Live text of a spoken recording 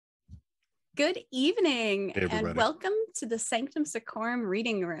Good evening, Hey, and welcome to the Sanctum Secorum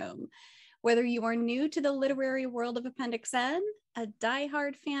reading room. Whether you are new to the literary world of Appendix N, a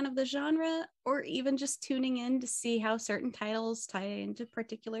diehard fan of the genre, or even just tuning in to see how certain titles tie into a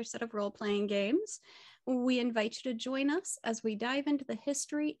particular set of role-playing games, we invite you to join us as we dive into the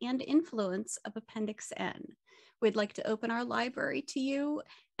history and influence of Appendix N. We'd like to open our library to you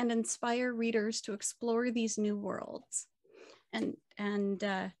and inspire readers to explore these new worlds. And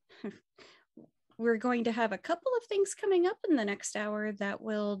we're going to have a couple of things coming up in the next hour that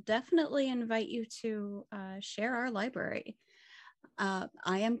will definitely invite you to share our library. I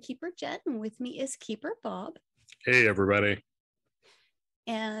am Keeper Jen, and with me is Keeper Bob. Hey, everybody.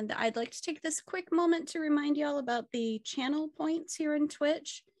 And I'd like to take this quick moment to remind you all about the channel points here in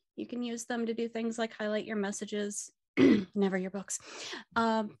Twitch. You can use them to do things like highlight your messages, never your books,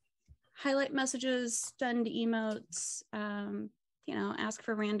 highlight messages, send emotes, ask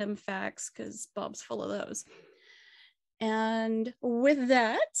for random facts because Bob's full of those. And with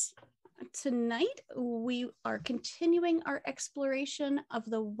that, tonight we are continuing our exploration of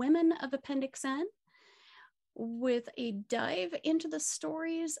the women of Appendix N with a dive into the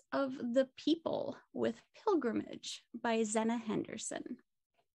stories of the people with Pilgrimage by Zenna Henderson.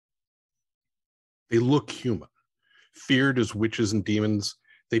 They look human. Feared as witches and demons,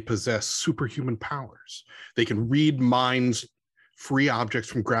 they possess superhuman powers. They can read minds, free objects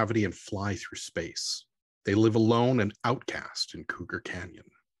from gravity, and fly through space. They live alone and outcast in Cougar Canyon.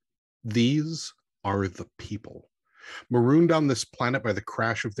 These are the people, marooned on this planet by the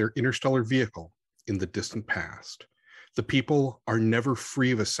crash of their interstellar vehicle in the distant past. The people are never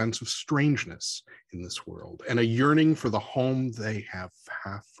free of a sense of strangeness in this world and a yearning for the home they have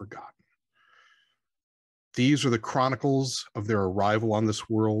half forgotten. These are the chronicles of their arrival on this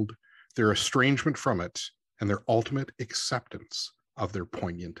world, their estrangement from it, and their ultimate acceptance of their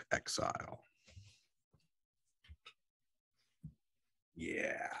poignant exile.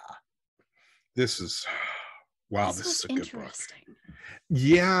 Yeah. This is a good book.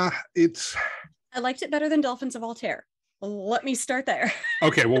 Yeah, I liked it better than Dolphins of Altair. Let me start there.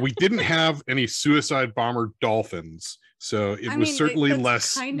 Okay, well, we didn't have any suicide bomber dolphins, so it was certainly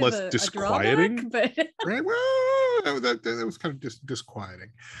less disquieting. A drawback, but right? Well, that was kind of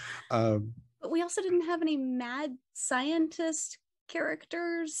disquieting. But we also didn't have any mad scientist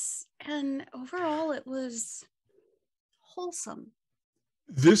characters, and overall, it was wholesome.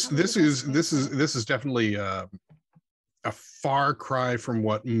 This is definitely a far cry from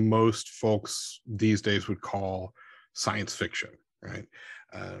what most folks these days would call science fiction, right?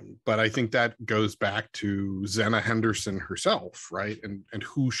 But I think that goes back to Zenna Henderson herself, right? And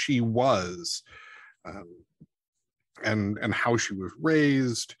who she was, and how she was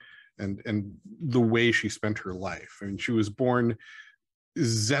raised, and the way she spent her life. I mean, she was born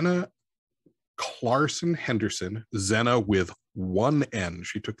Zenna Clarkson Henderson, Zenna with one N.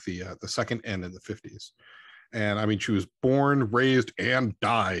 She took the second N in the 50s. And I mean, she was born, raised, and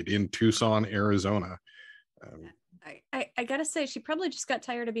died in Tucson, Arizona. I gotta say, she probably just got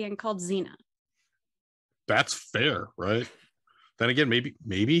tired of being called Zenna. That's fair, right? Then again,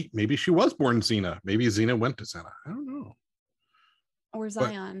 maybe she was born Zenna. Maybe Zenna went to Zenna. I don't know. Or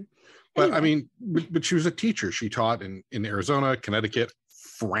Zion. But anyway. I mean, but she was a teacher. She taught in Arizona, Connecticut,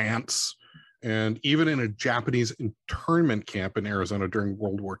 France, and even in a Japanese internment camp in Arizona during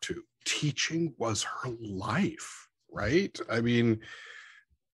World War II. Teaching was her life, right? I mean,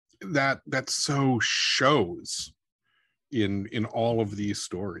 that so shows in all of these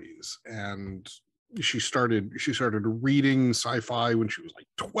stories. And she started reading sci-fi when she was like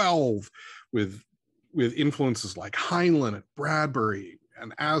 12 with influences like Heinlein and Bradbury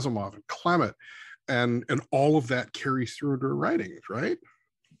and Asimov and Clement, and all of that carries through to her writings, right?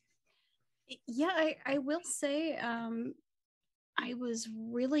 Yeah, I will say I was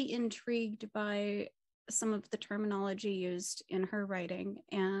really intrigued by some of the terminology used in her writing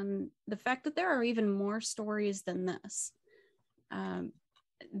and the fact that there are even more stories than this.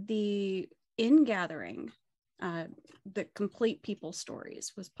 The Ingathering, the Complete People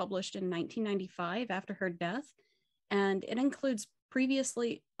Stories, was published in 1995 after her death, and it includes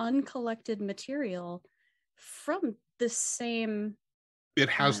previously uncollected material from the same. It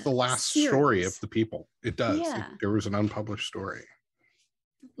has the last series. Story of the people. It does. Yeah. There was an unpublished story.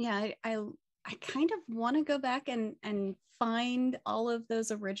 Yeah, I kind of want to go back and find all of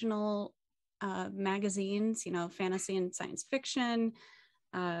those original magazines, fantasy and science fiction,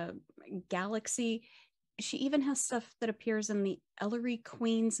 Galaxy. She even has stuff that appears in the Ellery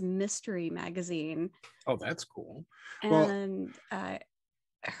Queen's Mystery magazine. Oh, that's cool. And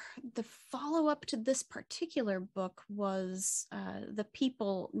the follow-up to this particular book was The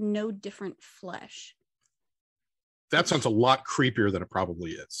People No Different Flesh. That sounds a lot creepier than it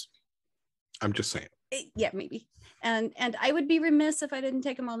probably is. I'm just saying. Yeah, maybe. And I would be remiss if I didn't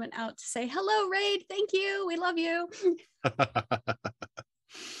take a moment out to say, hello, Raid. Thank you. We love you.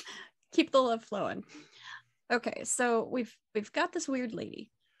 Keep the love flowing. Okay, so we've got this weird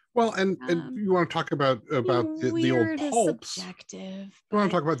lady. Well, and you want to talk about the old pulps. Subjective. You want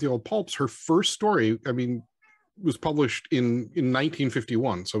to talk about the old pulps. Her first story, I mean, was published in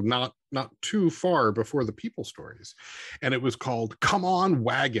 1951, so not too far before the People stories, and it was called "Come On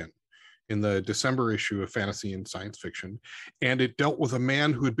Wagon" in the December issue of Fantasy and Science Fiction, and it dealt with a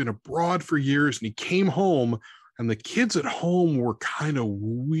man who had been abroad for years, and he came home, and the kids at home were kind of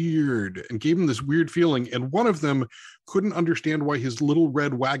weird and gave him this weird feeling, and one of them couldn't understand why his little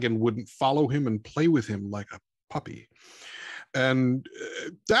red wagon wouldn't follow him and play with him like a puppy, and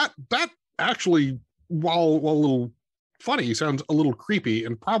that actually, while a little funny, sounds a little creepy,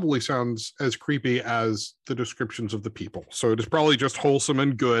 and probably sounds as creepy as the descriptions of the People. So it is probably just wholesome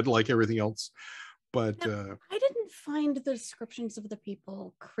and good like everything else. But I didn't find the descriptions of the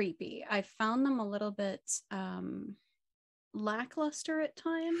People creepy. I found them a little bit lackluster at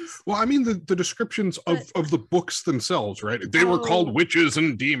times. Well, I mean, the descriptions of the books themselves, right? They were called witches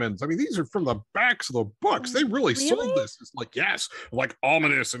and demons. I mean, these are from the backs of the books. They really sold this. It's like, yes, like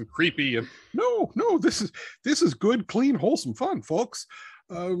ominous and creepy. And no, this is good, clean, wholesome fun, folks.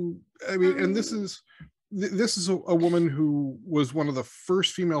 I mean, and this is a woman who was one of the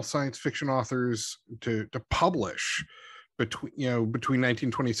first female science fiction authors to publish between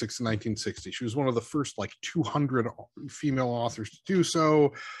 1926 and 1960. She was one of the first like 200 female authors to do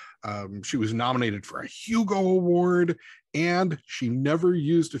so. She was nominated for a Hugo Award, and she never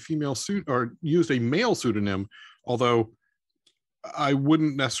used a male pseudonym, although I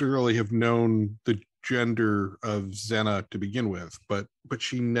wouldn't necessarily have known the gender of Zenna to begin with, but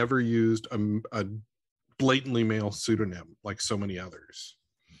she never used a blatantly male pseudonym like so many others.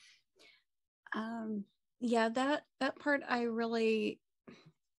 Yeah, that part I really,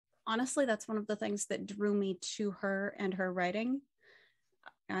 honestly, that's one of the things that drew me to her and her writing.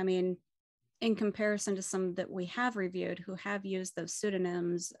 I mean, in comparison to some that we have reviewed who have used those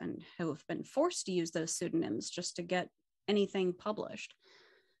pseudonyms and who have been forced to use those pseudonyms just to get anything published.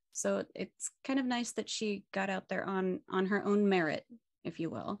 So it's kind of nice that she got out there on her own merit, if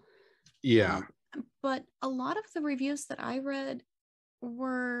you will. Yeah. But a lot of the reviews that I read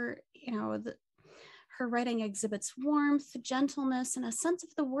were, her writing exhibits warmth, gentleness, and a sense of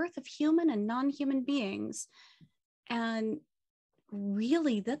the worth of human and non-human beings. And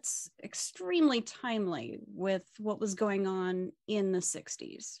really, that's extremely timely with what was going on in the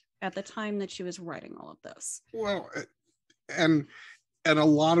 60s at the time that she was writing all of this. Well, and a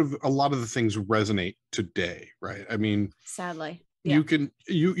lot of the things resonate today, right? I mean, sadly. Yeah.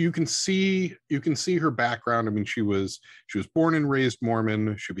 You can see her background. I mean, she was born and raised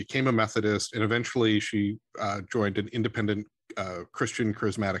Mormon. She became a Methodist, and eventually she joined an independent Christian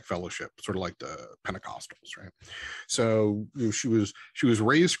charismatic fellowship, sort of like the Pentecostals, right? So she was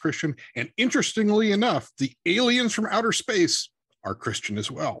raised Christian, and interestingly enough, the aliens from outer space are Christian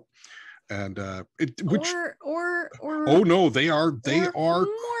as well. And oh no, they are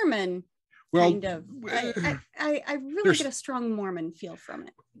Mormon. Well, kind of. I really get a strong Mormon feel from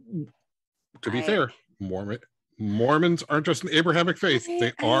it. To be fair, Mormons aren't just an Abrahamic faith.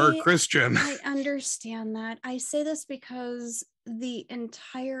 They are Christian. I understand that. I say this because the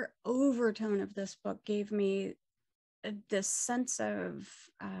entire overtone of this book gave me this sense of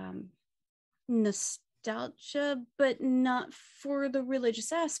nostalgia, but not for the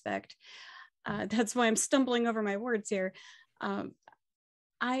religious aspect. That's why I'm stumbling over my words here.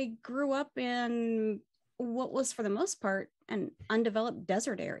 I grew up in what was, for the most part, an undeveloped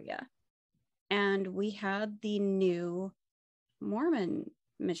desert area. And we had the new Mormon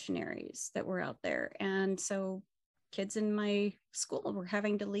missionaries that were out there. And so kids in my school were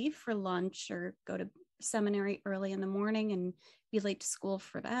having to leave for lunch or go to seminary early in the morning and be late to school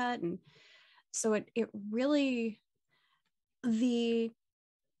for that. And so it really, the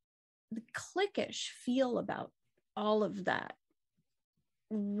cliquish feel about all of that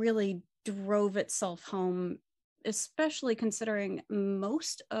really drove itself home, especially considering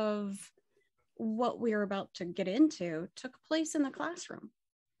most of what we're about to get into took place in the classroom.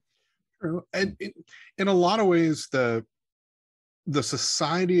 And in a lot of ways, the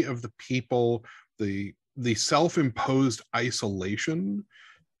society of the People, the self-imposed isolation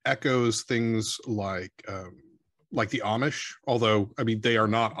echoes things like the Amish, although I mean they are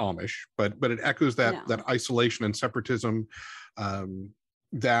not Amish, but it echoes that isolation and separatism.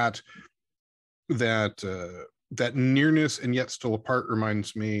 that that nearness and yet still apart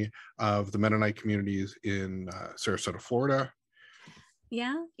reminds me of the Mennonite communities in Sarasota, Florida.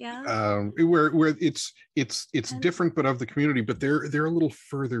 Yeah, yeah. Where it's different, but of the community, but they're a little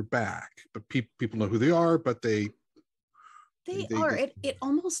further back. But people know who they are, but they are. It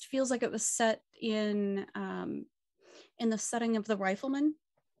almost feels like it was set in the setting of The Rifleman,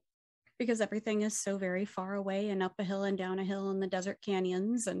 because everything is so very far away and up a hill and down a hill in the desert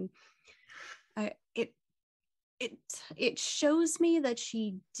canyons, and it shows me that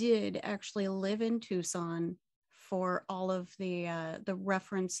she did actually live in Tucson for all of the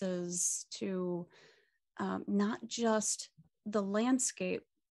references to not just the landscape,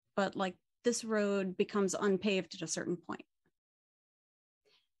 but like this road becomes unpaved at a certain point.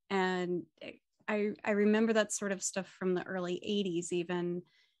 And I remember that sort of stuff from the early 80s, even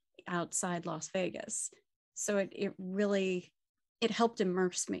outside Las Vegas. So it really helped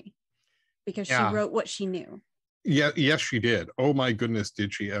immerse me, because she wrote what she knew. Yeah, yes, she did. Oh my goodness,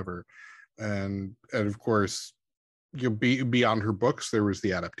 did she ever? And of course, beyond her books, there was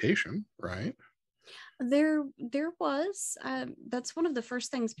the adaptation, right? There was. That's one of the first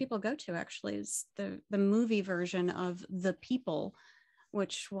things people go to, actually, is the movie version of The People,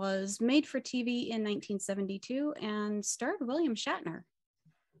 which was made for TV in 1972 and starred William Shatner.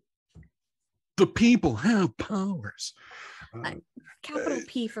 The people have powers. Capital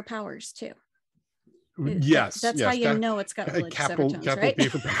P for powers, too. Yes, that's how you know it's got religious overtones, right? P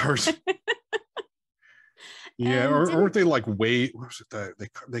for powers. Yeah, or weren't they like way? What was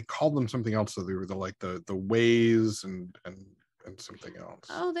it? They called them something else. So they were the ways and something else.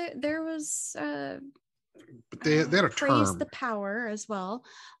 Oh, there was. But they had a praise term. The power as well.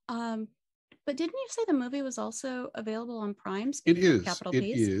 But didn't you say the movie was also available on Prime? It is. Capital It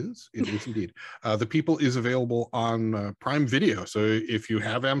P's? It is indeed. The People is available on Prime Video. So if you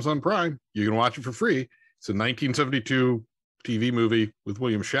have Amazon Prime, you can watch it for free. It's a 1972 TV movie with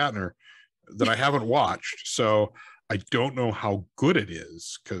William Shatner that I haven't watched. So I don't know how good it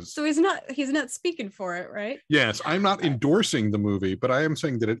is, because so he's not speaking for it, right? Yes, I'm not endorsing the movie, but I am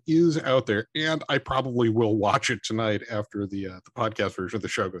saying that it is out there, and I probably will watch it tonight after the podcast version of the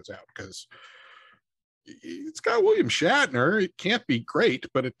show goes out, because it's got William Shatner. It can't be great,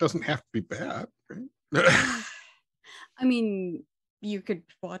 but it doesn't have to be bad. Right? I mean, you could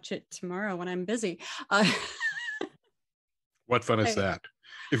watch it tomorrow when I'm busy. What fun is that?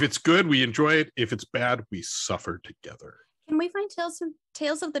 If it's good, we enjoy it. If it's bad, we suffer together. Can we find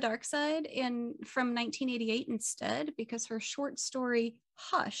Tales of the Dark Side from 1988 instead? Because her short story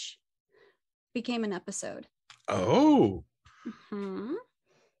Hush became an episode. Oh. Mm-hmm.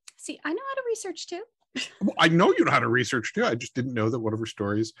 See, I know how to research too. Well, I know you know how to research too. I just didn't know that one of her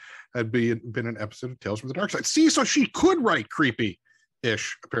stories had been an episode of Tales from the Dark Side. See, so she could write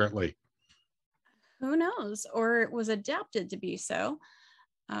creepy-ish, apparently. Who knows? Or it was adapted to be so.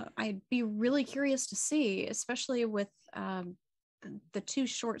 I'd be really curious to see, especially with the two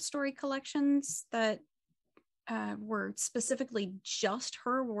short story collections that were specifically just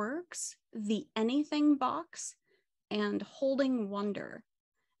her works, The Anything Box and Holding Wonder.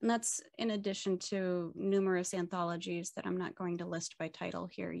 And that's in addition to numerous anthologies that I'm not going to list by title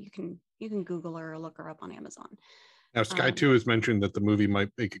here. You can Google her or look her up on Amazon. Now, Sky 2 has mentioned that the movie might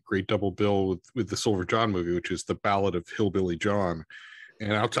make a great double bill with the Silver John movie, which is the Ballad of Hillbilly John.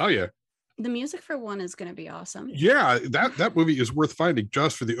 And I'll tell you, the music for one is going to be awesome. Yeah, that movie is worth finding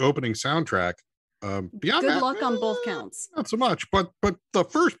just for the opening soundtrack. Beyond Good that, luck on both counts. Not so much, but the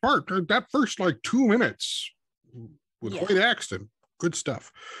first part, that first like 2 minutes with Hoyt Axton, good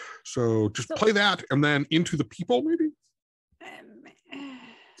stuff. So just play that and then Into the People, maybe.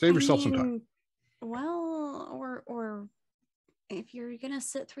 Save yourself some time. Well, or if you're gonna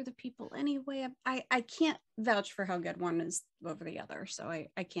sit through the People anyway, I can't vouch for how good one is over the other, so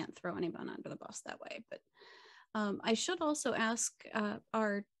I can't throw anyone under the bus that way. But I should also ask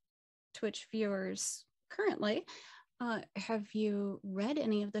our Twitch viewers currently, have you read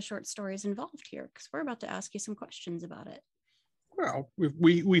any of the short stories involved here? Because we're about to ask you some questions about it. Well,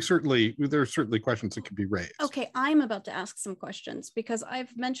 we certainly, there's certainly questions that can be raised. Okay, I'm about to ask some questions because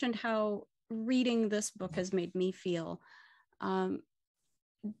I've mentioned how reading this book has made me feel.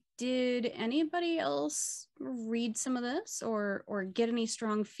 Did anybody else read some of this or get any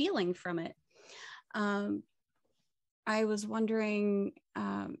strong feeling from it? I was wondering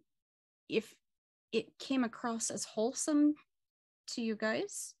if it came across as wholesome to you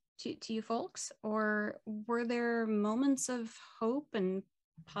guys, to you folks, or were there moments of hope and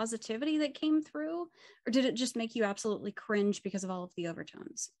positivity that came through, or did it just make you absolutely cringe because of all of the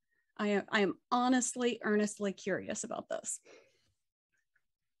overtones? I am honestly, earnestly curious about this.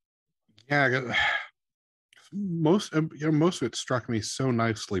 Yeah, most most of it struck me so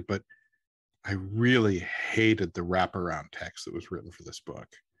nicely, but I really hated the wraparound text that was written for this book.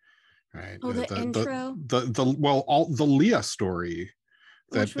 Right, Oh, the intro, all the Leah story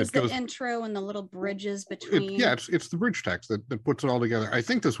which was that the goes. intro and the little bridges Yeah, between. it's the bridge text that puts it all together. I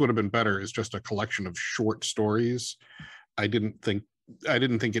think this would have been better as just a collection of short stories. I didn't think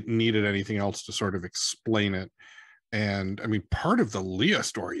it needed anything else to sort of explain it. And I mean, part of the Leah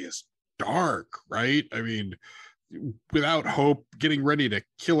story is dark, right? I mean, without hope, getting ready to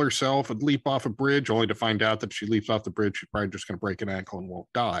kill herself and leap off a bridge, only to find out that if she leaps off the bridge, she's probably just going to break an ankle and won't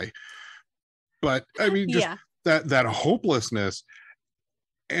die. But I mean, just Yeah. that hopelessness,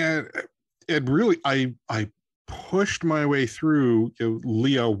 and it really, I pushed my way through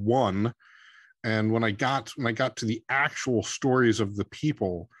Leah 1, and when I got to the actual stories of the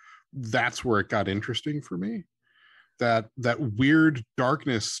people, that's where it got interesting for me. That weird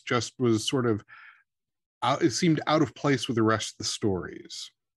darkness just was sort of out, it seemed out of place with the rest of the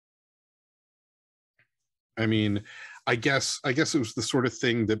stories. I mean, I guess it was the sort of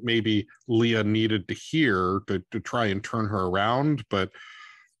thing that maybe Leah needed to hear to try and turn her around, but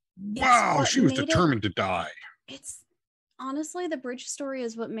It's wow, what she was made it. determined to die. It's honestly, the bridge story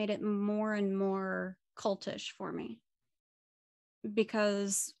is what made it more and more cultish for me.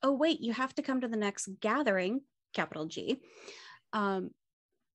 Because, oh, wait, you have to come to the next gathering, capital G. And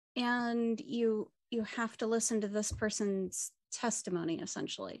you have to listen to this person's testimony,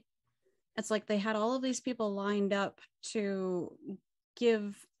 essentially. It's like they had all of these people lined up to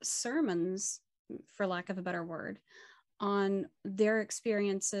give sermons, for lack of a better word, on their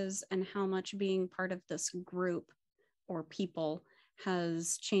experiences and how much being part of this group or people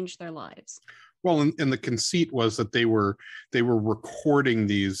has changed their lives. Well, and the conceit was that they were recording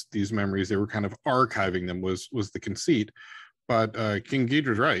these memories. They were kind of archiving them. Was the conceit. But King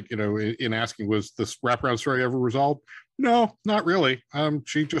Ghidorah's right. In asking, was this wraparound story ever resolved? No, not really.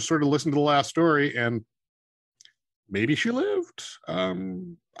 She just sort of listened to the last story, and maybe she lived.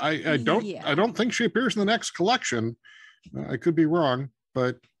 I don't think she appears in the next collection. I could be wrong,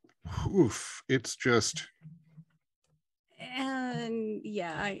 but oof, it's just. And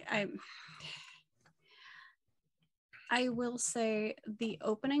yeah, I will say the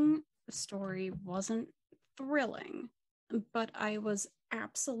opening story wasn't thrilling, but I was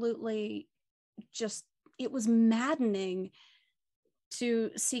absolutely just, it was maddening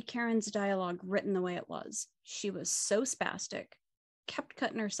to see Karen's dialogue written the way it was. She was so spastic, kept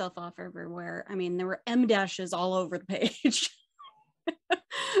cutting herself off everywhere. I mean, there were M dashes all over the page.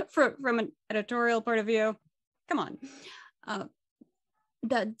 From an editorial point of view, come on.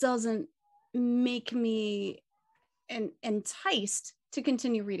 That doesn't make me enticed to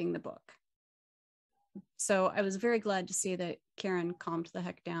continue reading the book. So I was very glad to see that Karen calmed the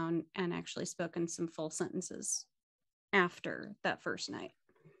heck down and actually spoke in some full sentences after that first night.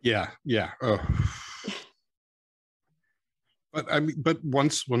 Yeah. Oh. But I mean, but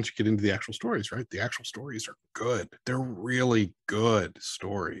once you get into the actual stories, right? The actual stories are good. They're really good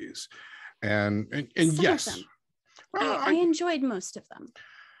stories, and yes, well, I enjoyed most of them.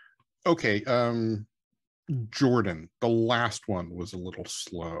 Okay, Jordan, the last one was a little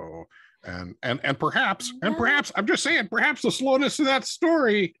slow, and perhaps I'm just saying, perhaps the slowness of that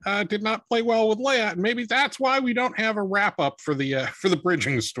story did not play well with Leia, and maybe that's why we don't have a wrap up for the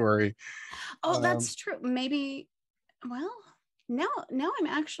bridging story. Oh, that's true. Maybe. Well, now I'm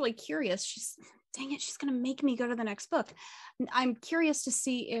actually curious. Dang it, she's gonna make me go to the next book. I'm curious to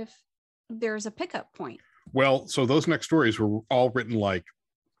see if there's a pickup point. Well, so those next stories were all written like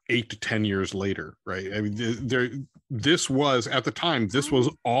 8 to 10 years later, right? I mean, this was at the time. This was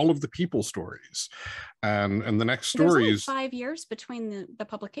all of the people stories, and the next stories. There's only 5 years between the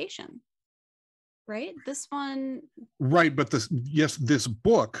publication, right? This one, right? But this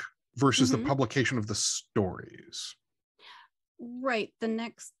book versus the publication of the stories. Right.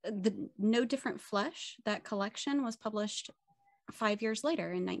 The No Different Flesh, that collection was published 5 years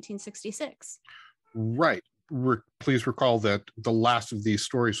later in 1966. Right. Please recall that the last of these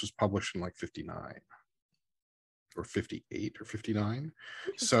stories was published in like 59 or 58 or 59.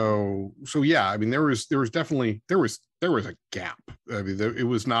 So yeah, I mean, there was definitely there was a gap. I mean, it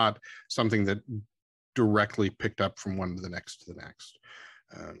was not something that directly picked up from one to the next.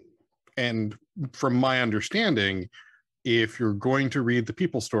 And from my understanding, if you're going to read the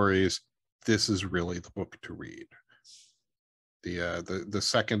people stories, this is really the book to read. The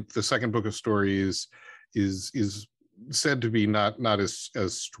second book of stories is said to be not as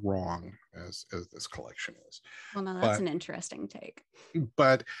strong as this collection is. Well, no, that's an interesting take.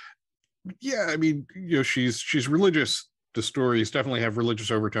 But yeah, I mean, she's religious the stories definitely have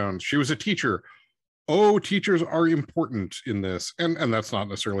religious overtones. She was a teacher. Oh, teachers are important in this. And that's not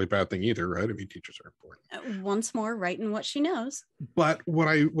necessarily a bad thing either, right? I mean, teachers are important. Once more, right in what she knows. But what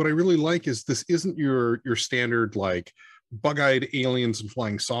I really like is this isn't your standard like bug-eyed aliens and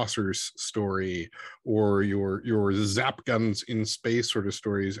flying saucers story, or your zap guns in space sort of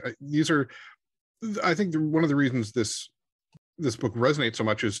stories. These are, I think, one of the reasons this book resonates so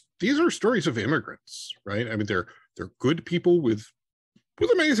much is these are stories of immigrants, right? I mean, they're good people with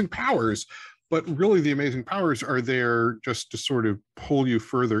amazing powers, but really the amazing powers are there just to sort of pull you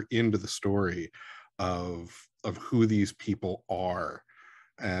further into the story of who these people are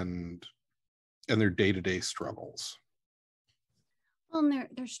and their day-to-day struggles. Well, and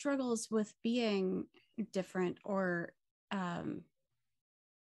their struggles with being different or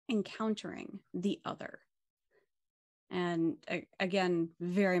encountering the other. And again,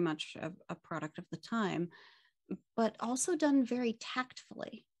 very much a product of the time, but also done very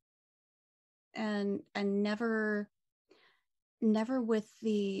tactfully, and never with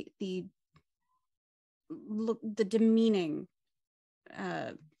the demeaning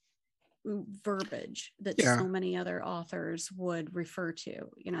verbiage that so many other authors would refer to.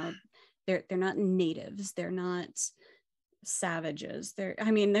 You know, they're not natives, they're not savages, they're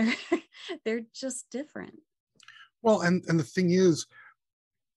just different. Well, and the thing is,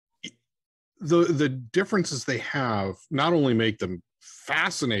 the differences they have not only make them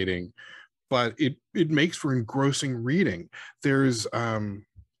fascinating, but it makes for engrossing reading. There's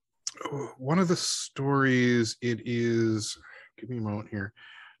one of the stories, it is, give me a moment here,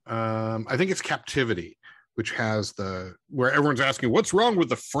 I think it's Captivity, which has where everyone's asking what's wrong with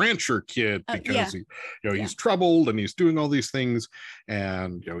the Francher kid, because he's troubled and he's doing all these things,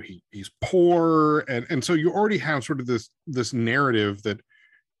 and he's poor, and so you already have sort of this narrative that,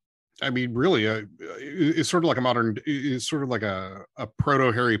 I mean, really, it's sort of like a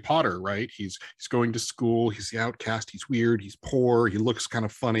proto Harry Potter, right? He's going to school, he's the outcast, he's weird, he's poor, he looks kind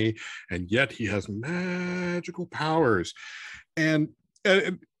of funny, and yet he has magical powers. And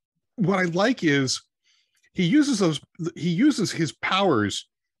what I like is he uses his powers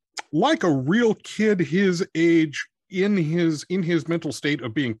like a real kid his age, in his mental state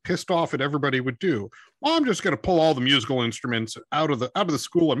of being pissed off at everybody, would do. Well, I'm just going to pull all the musical instruments out of the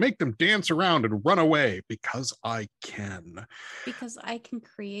school and make them dance around and run away because I can. Because I can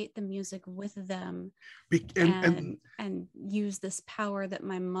create the music with them and use this power that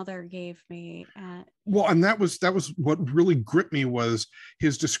my mother gave me. Well, and that was what really gripped me, was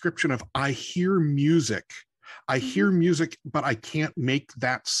his description of, I hear music. I hear music, but I can't make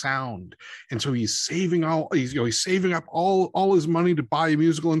that sound. And so he's saving he's saving up all his money to buy a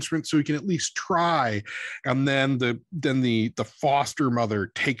musical instrument so he can at least try. And then the foster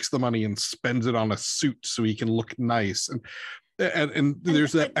mother takes the money and spends it on a suit so he can look nice. And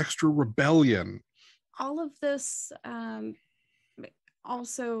there's that extra rebellion. All of this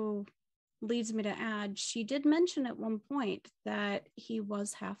also leads me to add, she did mention at one point that he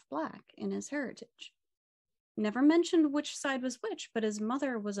was half Black in his heritage. Never mentioned which side was which, but his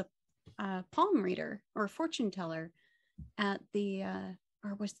mother was a palm reader or fortune teller at the,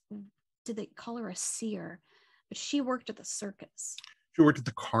 did they call her a seer? But she worked at the circus. She worked at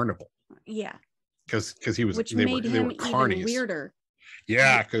the carnival. Yeah. Because he was, which made him even weirder.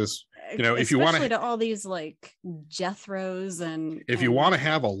 Yeah, because if you want to all these like Jethros, and if you want to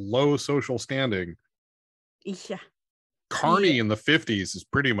have a low social standing, Carney in the 50s is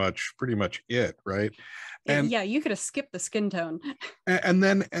pretty much it, right? And you could have skipped the skin tone. And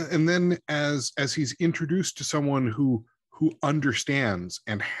then as he's introduced to someone who understands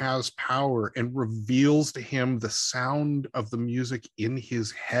and has power and reveals to him the sound of the music in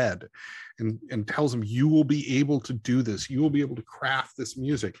his head, and tells him, you will be able to do this, you will be able to craft this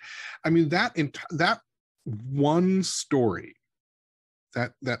music. I mean, that one story,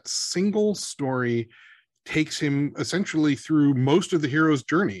 that single story takes him essentially through most of the hero's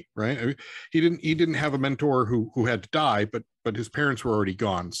journey, right? I mean, he didn't have a mentor who had to die, but his parents were already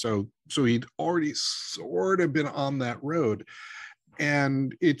gone, so he'd already sort of been on that road.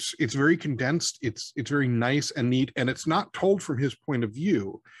 And it's very condensed, it's very nice and neat, and it's not told from his point of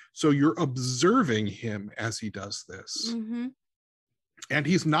view, so you're observing him as he does this. And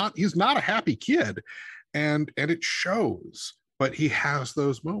he's not a happy kid, and it shows, but he has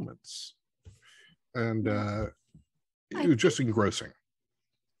those moments. And it was just engrossing.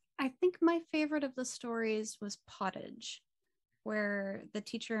 I think my favorite of the stories was Pottage, where the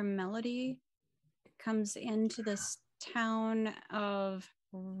teacher Melody comes into this town of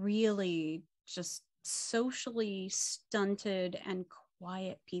really just socially stunted and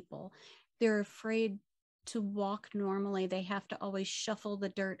quiet people. They're afraid to walk normally, they have to always shuffle the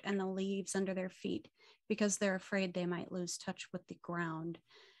dirt and the leaves under their feet because they're afraid they might lose touch with the ground.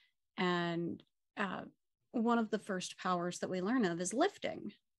 And one of the first powers that we learn of is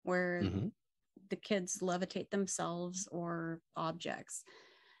lifting, where the kids levitate themselves or objects.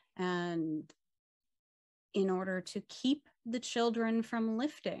 And in order to keep the children from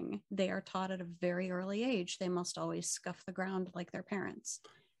lifting, they are taught at a very early age they must always scuff the ground like their parents.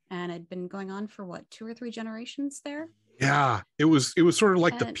 And it had been going on for what, 2 or 3 generations there? Yeah, it was sort of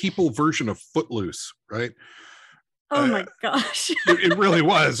like the people version of Footloose, right? Oh my gosh. It really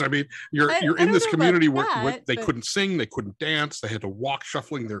was. I mean, you're in this community where they but... couldn't sing, they couldn't dance, they had to walk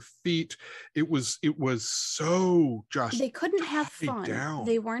shuffling their feet. It was so just, they couldn't have fun down.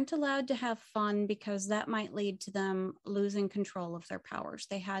 They weren't allowed to have fun because that might lead to them losing control of their powers.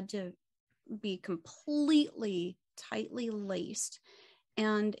 They had to be completely tightly laced,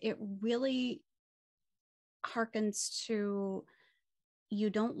 and it really harkens to, you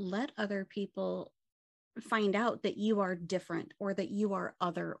don't let other people find out that you are different or that you are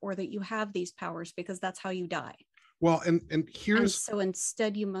other or that you have these powers, because that's how you die. Well, and so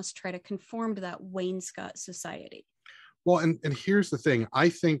instead you must try to conform to that wainscot society. Well, and here's the thing. I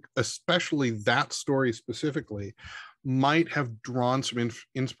think especially that story specifically might have drawn some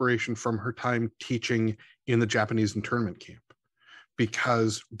inspiration from her time teaching in the Japanese internment camp,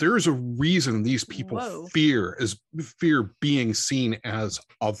 because there's a reason these people fear being seen as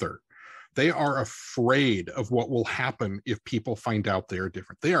other. They are afraid of what will happen if people find out they are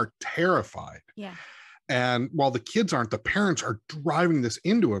different. They are terrified. Yeah. And while the kids aren't, the parents are driving this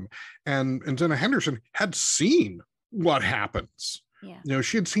into them. And Zenna Henderson had seen what happens. Yeah. You know,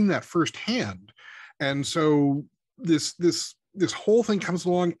 she had seen that firsthand. And so this whole thing comes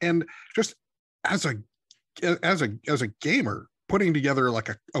along, and just as a gamer, putting together like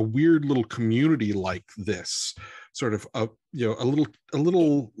a weird little community like this, sort of a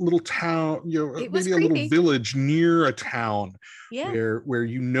little town, maybe a little village near a town, where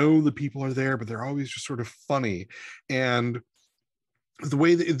the people are there, but they're always just sort of funny. And the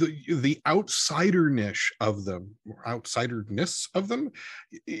way the outsiderness of them,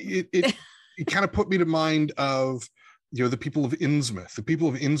 it kind of put me to mind of, the people of Innsmouth. The people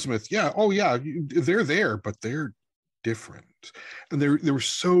of Innsmouth, they're there, but they're different. And there were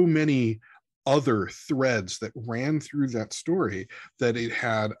so many other threads that ran through that story that it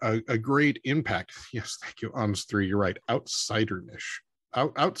had a great impact. Yes, thank you, Ons3. You're right.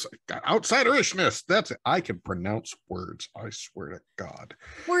 Outsiderishness. That's it. I can pronounce words. I swear to God.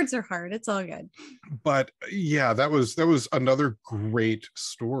 Words are hard. It's all good. But yeah, that was another great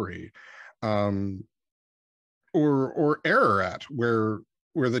story. Or Ararat, where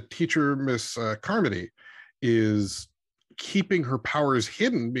the teacher, Miss Carmody, is keeping her powers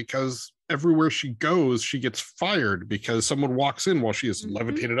hidden because everywhere she goes, she gets fired because someone walks in while she is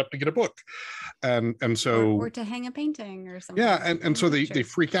levitated up to get a book. And so or to hang a painting or something. Yeah, and so they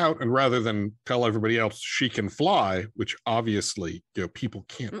freak out, and rather than tell everybody else she can fly, which obviously people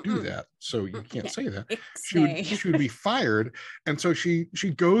can't do that, so you can't say that, she would be fired. And so she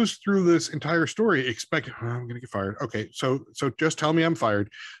goes through this entire story expecting, I'm gonna get fired. Okay, so just tell me I'm fired,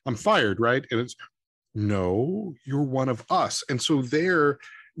 right? And it's, no, you're one of us. And so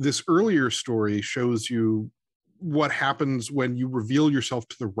this earlier story shows you what happens when you reveal yourself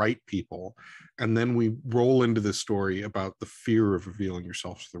to the right people, and then we roll into this story about the fear of revealing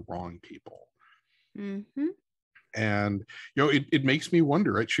yourself to the wrong people. And it makes me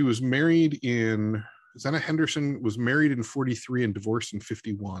wonder, right? She was married Zenna Henderson was married in 43 and divorced in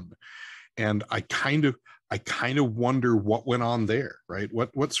 51, and I kind of wonder what went on there, right?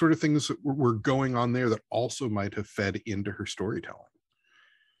 What sort of things were going on there that also might have fed into her storytelling.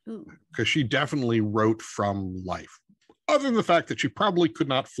 Because she definitely wrote from life, other than the fact that she probably could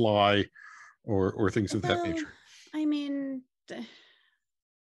not fly or things of that nature. I mean,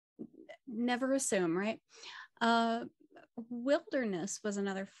 never assume, right? Wilderness was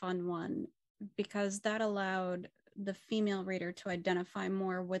another fun one, because that allowed the female reader to identify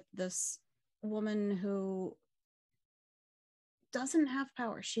more with this woman who doesn't have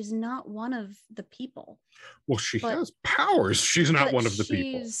power. She's not one of the people. Well, she has powers. She's not one of the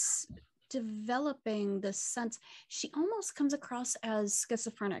people. She's developing this sense. She almost comes across as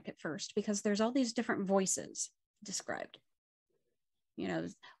schizophrenic at first, because there's all these different voices described.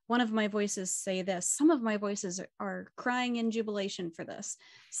 One of my voices say this. Some of my voices are crying in jubilation for this.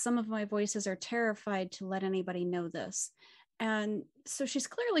 Some of my voices are terrified to let anybody know this. And so she's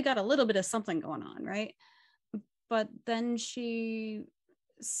clearly got a little bit of something going on, right? But then she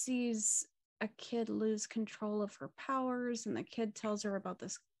sees a kid lose control of her powers, and the kid tells her about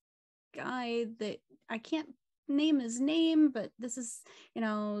this guy that I can't name his name, but this is,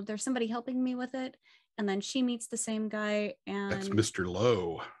 there's somebody helping me with it. And then she meets the same guy, and that's Mr.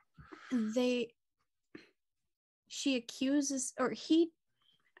 Lowe. She accuses, or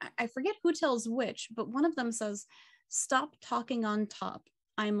I forget who tells which, but one of them says, "Stop talking on top.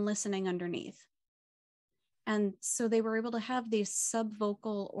 I'm listening underneath." And so they were able to have these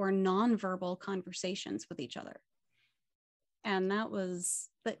subvocal or nonverbal conversations with each other. And that was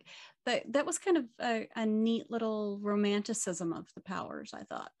kind of a neat little romanticism of the powers, I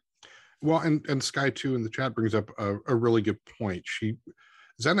thought. Well, and Sky too in the chat brings up a really good point.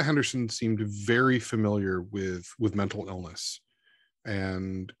 Zenna Henderson seemed very familiar with mental illness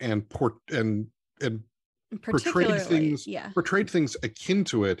and portrayed things akin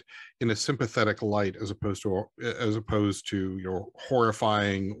to it in a sympathetic light, as opposed to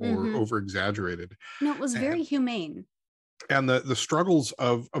horrifying or over exaggerated. No, it was very humane. And the struggles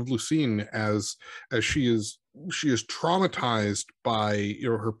of Lucine as she is traumatized by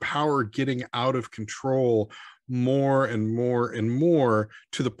her power getting out of control more and more and more,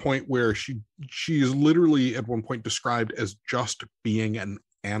 to the point where she is literally at one point described as just being an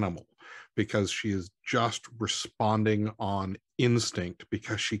animal, because she is just responding on instinct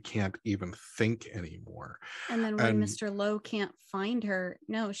because she can't even think anymore. And then when Mr. Lowe can't find her,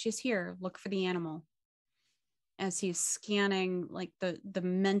 no, she's here, look for the animal, as he's scanning like the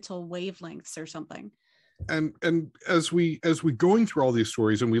mental wavelengths or something. And as we going through all these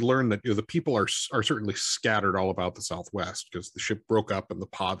stories, and we learn that the people are certainly scattered all about the Southwest, because the ship broke up and the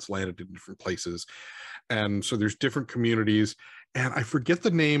pods landed in different places, and so there's different communities. And I forget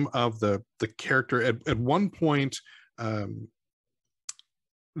the name of the character at one point. The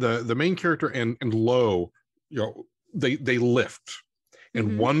main character and Lowe, they lift.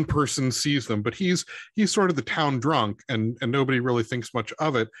 And one person sees them, but he's sort of the town drunk, and nobody really thinks much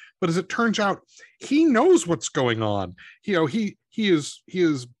of it. But as it turns out, he knows what's going on. He has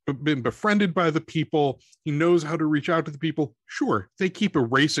been befriended by the people. He knows how to reach out to the people. Sure, they keep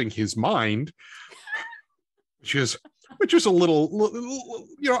erasing his mind, which is a little,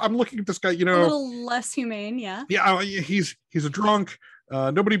 I'm looking at this guy, a little less humane. Yeah. Yeah. He's a drunk.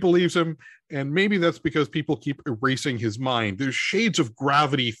 Nobody believes him. And maybe that's because people keep erasing his mind. There's shades of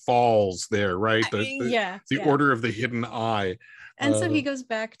Gravity Falls there, right? The Order of the Hidden Eye. And so he goes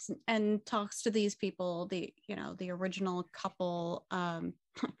back and talks to these people, the original couple.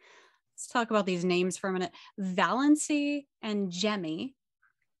 Let's talk about these names for a minute. Valency and Jemmy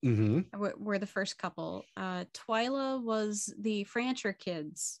were the first couple. Twyla was the Francher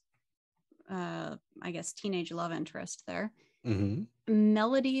kids, I guess, teenage love interest there.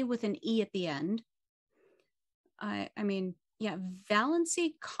 Melody with an E at the end.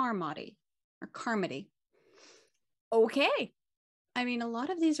 Valency Carmody or Carmody. Okay. I mean, a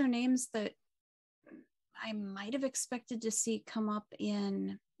lot of these are names that I might have expected to see come up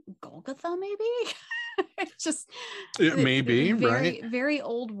in Golgotha, maybe. Maybe very, right, very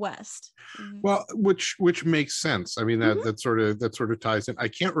Old West. Well, which makes sense. I mean, that sort of ties in. I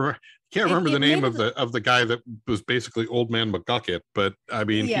can't remember the name of the guy that was basically Old Man McGucket, but I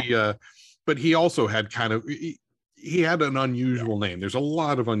mean, he also had kind of he had an unusual name. There's a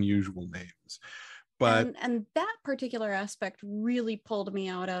lot of unusual names, but and that particular aspect really pulled me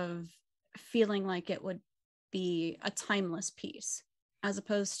out of feeling like it would be a timeless piece, as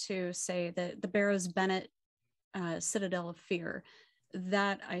opposed to, say, the Barrows Bennett Citadel of Fear,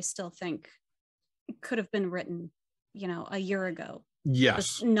 that I still think could have been written, a year ago.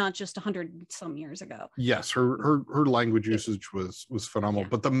 Yes, not just 100 some years ago. Yes, her language usage was phenomenal.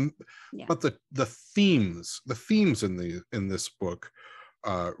 But the themes in this book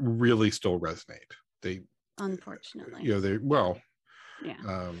really still resonate. They, unfortunately,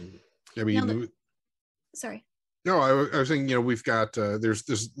 sorry. No, I was saying, we've got there's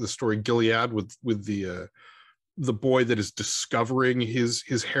the story Gilead with the boy that is discovering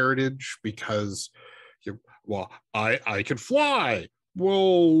his heritage because, I can fly.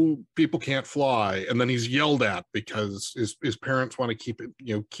 Well, people can't fly, and then he's yelled at because his parents want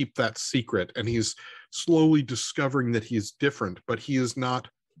to keep that secret, and he's slowly discovering that he's different, but he is not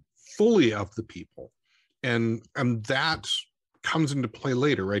fully of the people, and that comes into play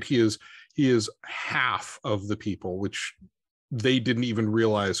later, right? He is half of the people, which they didn't even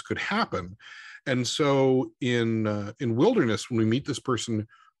realize could happen. And so in Wilderness, when we meet this person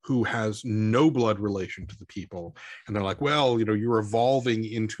who has no blood relation to the people, and they're like, well, you're evolving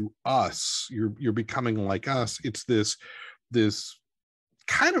into us, you're becoming like us. It's this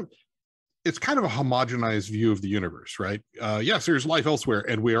kind of a homogenized view of the universe, right? Yes, there's life elsewhere,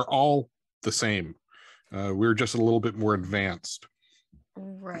 and we are all the same. We're just a little bit more advanced.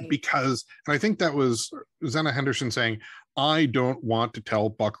 Right. Because, and I think that was Zenna Henderson saying, I don't want to tell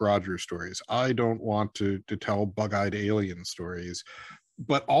Buck Rogers stories. I don't want to tell bug-eyed alien stories.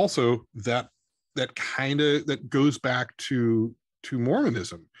 But also that goes back to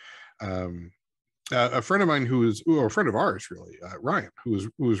Mormonism. A friend of mine a friend of ours, really, Ryan, who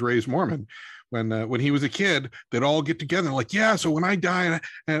was raised Mormon, when he was a kid, they'd all get together and like, yeah, so when I die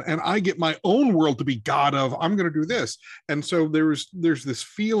and I get my own world to be God of, I'm going to do this. And so there's this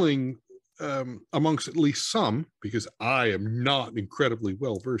feeling amongst at least some, because I am not incredibly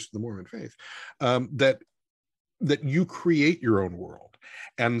well versed in the Mormon faith, that you create your own world.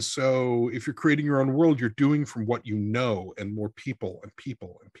 And so if you're creating your own world, you're doing from what you know, and more people and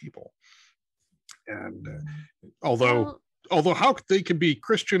people and people. And although how they can be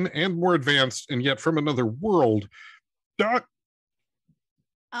Christian and more advanced and yet from another world, I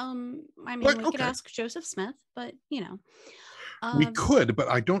mean, we could ask Joseph Smith, but we could, but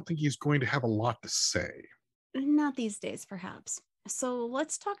I don't think he's going to have a lot to say. Not these days, perhaps. So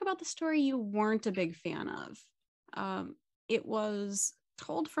let's talk about the story you weren't a big fan of. It was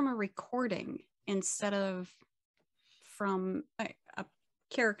told from a recording instead of from a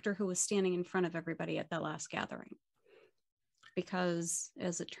character who was standing in front of everybody at that last gathering. Because,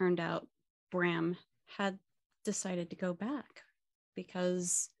 as it turned out, Bram had decided to go back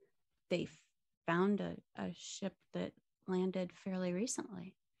because they found a ship that landed fairly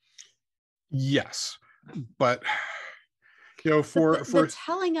recently. Yes, but the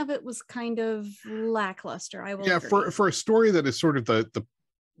telling of it was kind of lackluster. I will agree. For a story that is sort of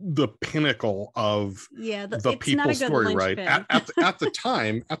the pinnacle of the people's story, right? At the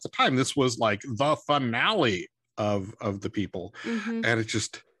time, this was like the finale of the people, and it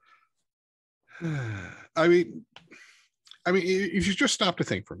just, I mean, if you just stop to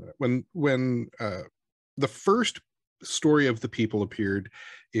think for a minute, when the first story of the people appeared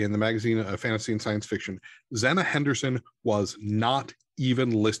in the magazine of Fantasy and Science Fiction, Zenna Henderson was not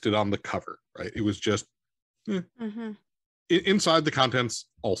even listed on the cover, right? It was just inside the contents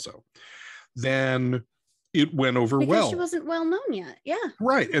also. Then it went over because she wasn't well known yet. Yeah.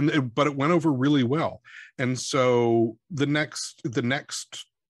 Right. But it went over really well. And so the next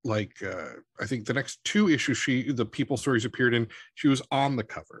like I think the next two issues the people stories appeared in, she was on the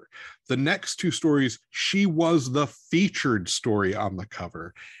cover. The next two stories, she was the featured story on the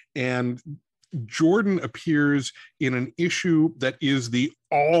cover. And Jordan appears in an issue that is the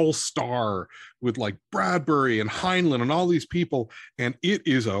all-star with like Bradbury and Heinlein and all these people, and it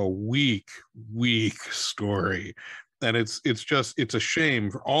is a weak story. And it's a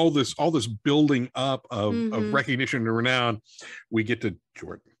shame for all this building up of recognition and renown. We get to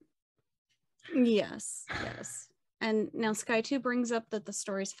Jordan. Yes. And now Sky 2 brings up that the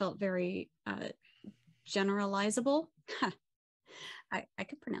stories felt very generalizable. I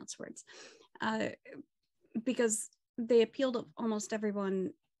could pronounce words. Because they appeal to almost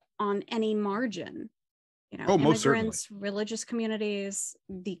everyone on any margin. Most immigrants, certainly. Religious communities,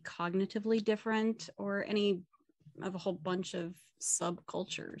 the cognitively different, or any of a whole bunch of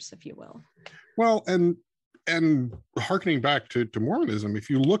subcultures, if you will. Well, and harkening back to Mormonism, if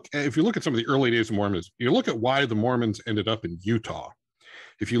you look at some of the early days of Mormonism, you look at why the Mormons ended up in Utah.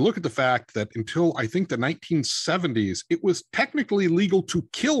 If you look at the fact that until I think the 1970s, it was technically legal to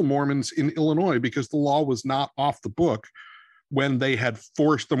kill Mormons in Illinois because the law was not off the book when they had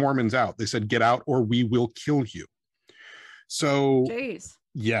forced the Mormons out. They said, get out or we will kill you. So, jeez.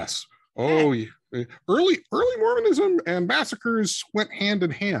 Yes. Oh, yeah. Early Mormonism and massacres went hand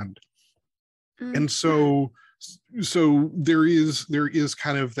in hand. And so there is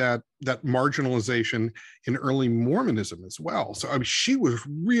kind of that marginalization in early Mormonism as well. So I mean, she was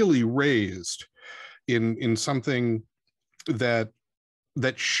really raised in something that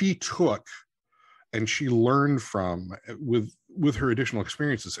she took and she learned from with her additional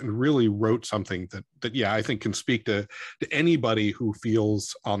experiences, and really wrote something that I think can speak to anybody who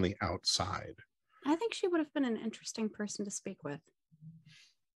feels on the outside. I think she would have been an interesting person to speak with,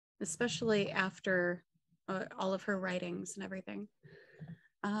 especially after all of her writings and everything.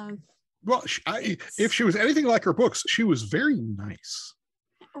 Well, if she was anything like her books, she was very nice.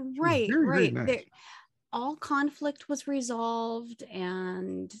 Right. Very nice. All conflict was resolved,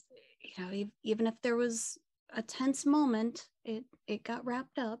 and even if there was a tense moment, it got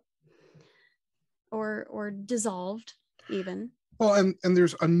wrapped up or dissolved even. Well, and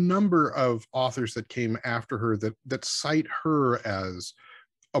there's a number of authors that came after her that cite her as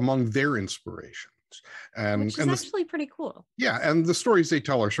among their inspirations. Which is actually pretty cool. Yeah, and the stories they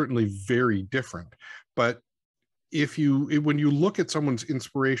tell are certainly very different. But when you look at someone's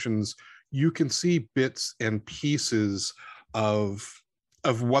inspirations, you can see bits and pieces of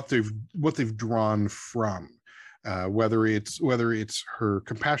of what they've drawn from. Whether it's her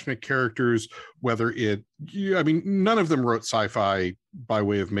compassionate characters, I mean, none of them wrote sci-fi by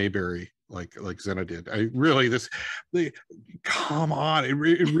way of Mayberry like Zenna did. Come on, it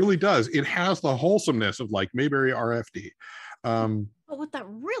really does. It has the wholesomeness of like Mayberry RFD. But with that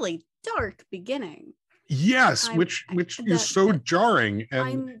really dark beginning. Yes, which is so jarring. And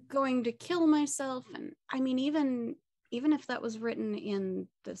I'm going to kill myself. And I mean, even if that was written in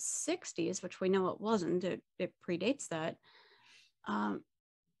the 60s, which we know it wasn't, it predates that,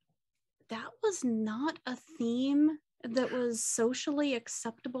 that was not a theme that was socially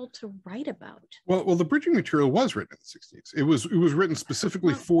acceptable to write about. Well, the bridging material was written in the 60s. It was written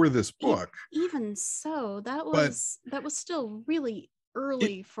specifically for this book. Even so, that was still really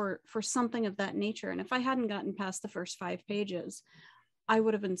early for something of that nature. And if I hadn't gotten past the first 5 pages, I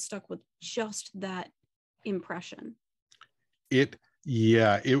would have been stuck with just that impression. It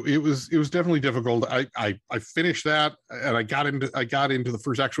was definitely difficult. I finished that and I got into the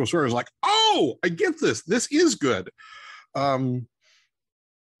first actual story. I was like, oh, I get this. This is good.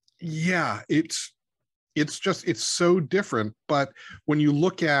 It's so different. But when you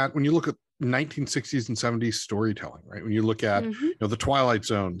look at 1960s and 70s storytelling, right? When you look at the Twilight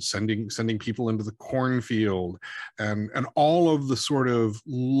Zone, sending people into the cornfield, and all of the sort of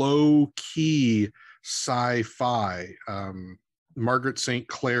low key sci-fi. Margaret St.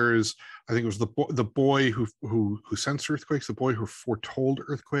 Clair's, I think it was the boy who sensed earthquakes, the boy who foretold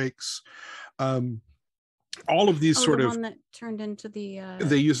earthquakes. All of these sort the of one that turned into the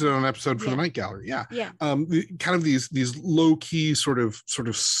they used it on an episode for the Night Gallery. Yeah. Kind of these low key sort of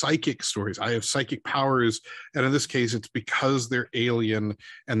psychic stories. I have psychic powers, and in this case, it's because they're alien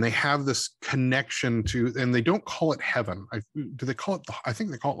and they have this connection to, and they don't call it heaven. Do they call it? I think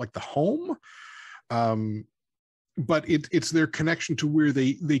they call it like the home. But it's their connection to where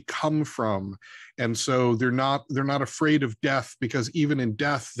they come from, and so they're not afraid of death, because even in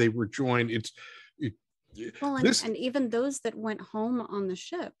death they were joined. And even those that went home on the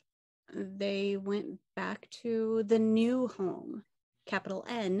ship, they went back to the new home, capital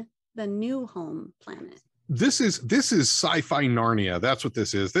N, the new home planet. This is sci-fi Narnia. That's what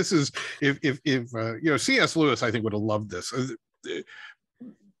this is. This is if C.S. Lewis, I think, would have loved this.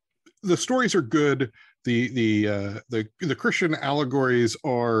 The stories are good. The Christian allegories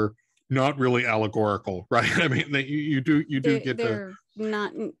are not really allegorical, right? I mean, you do get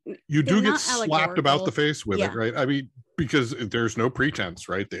slapped about the face with it, right? I mean, because there's no pretense,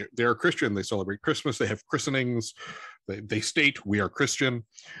 right? They're Christian. They celebrate Christmas. They have christenings. They state we are Christian.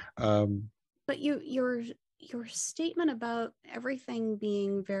 But your statement about everything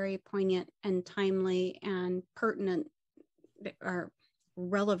being very poignant and timely and pertinent or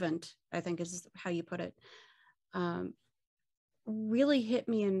relevant, I think is how you put it, really hit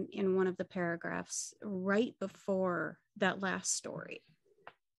me in one of the paragraphs right before that last story,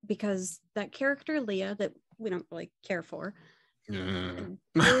 because that character Leah, that we don't really care for,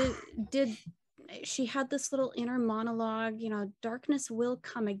 she had this little inner monologue, darkness will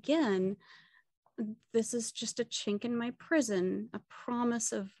come again. This is just a chink in my prison, a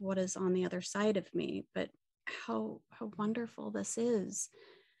promise of what is on the other side of me. But how wonderful this is.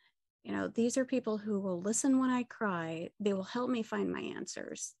 These are people who will listen when I cry. They will help me find my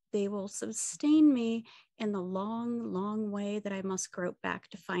answers. They will sustain me in the long, long way that I must grope back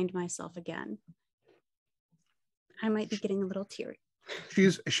to find myself again. I might be getting a little teary.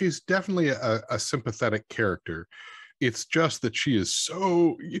 She's definitely a sympathetic character. It's just that she's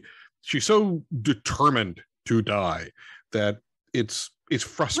so determined to die that it's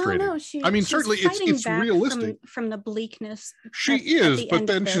frustrating. Well, no, certainly it's realistic from the bleakness. She is, but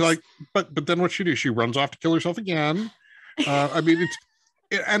then she's like, but then what she do? She runs off to kill herself again. I mean,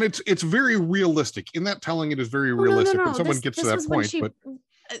 it's very realistic in that telling. It is very realistic when someone gets to that point.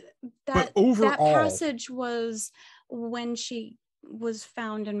 But overall, that passage was when she was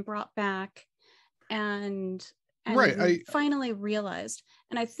found and brought back, and right, I finally realized.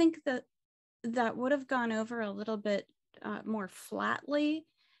 And I think that would have gone over a little bit more flatly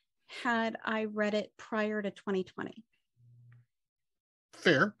had I read it prior to 2020.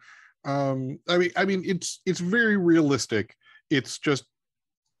 Fair. I mean, it's very realistic. It's just,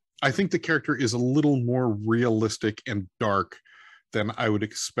 I think the character is a little more realistic and dark than I would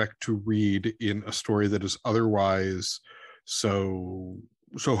expect to read in a story that is otherwise so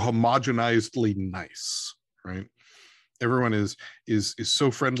homogenizedly nice, right? Everyone is so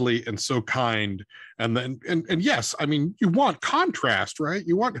friendly and so kind, and yes, I mean, you want contrast, right?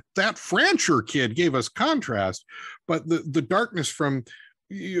 You want that Francher kid gave us contrast, but the darkness from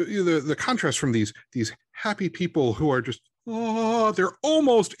the contrast from these happy people who are just oh, they're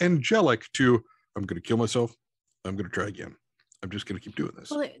almost angelic to, I'm going to kill myself. I'm going to try again. I'm just going to keep doing this.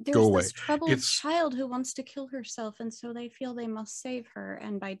 Well, Go there's away. this troubled child who wants to kill herself, and so they feel they must save her,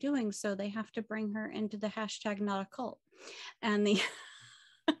 and by doing so, they have to bring her into the hashtag not a cult. And the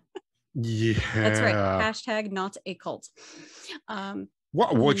yeah, that's right, hashtag not a cult.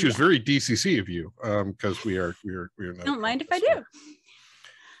 Which is very DCC of you, because we are not. Don't mind if I do.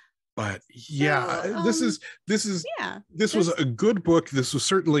 But yeah, so, this was a good book. This is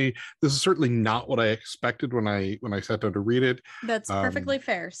certainly not what I expected when I sat down to read it. That's perfectly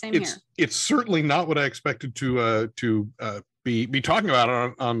fair. Same here. It's certainly not what I expected to be talking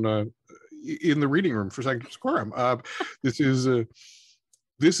about on in the reading room for Sanctum Secorum. This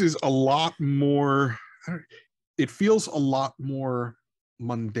is a lot more. It feels a lot more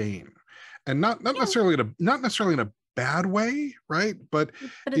mundane, and not necessarily in a bad way, right? But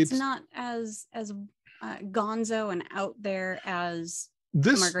it's not as gonzo and out there as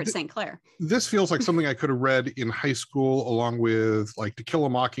Margaret St. Clair. This feels like something I could have read in high school, along with like To Kill a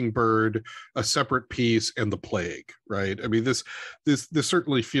Mockingbird, A Separate Peace, and The Plague, right? I mean, this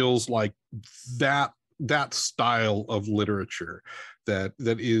certainly feels like that style of literature that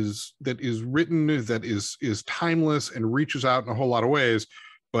is written, that is timeless and reaches out in a whole lot of ways,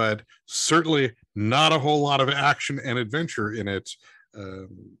 but certainly not a whole lot of action and adventure in it.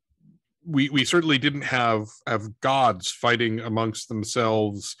 We certainly didn't have gods fighting amongst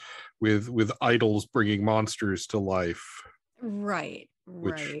themselves with idols bringing monsters to life. Right.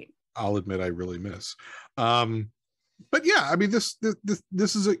 Which I'll admit I really miss. But yeah, I mean, this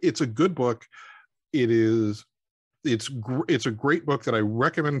is it's a good book. It's a great book that I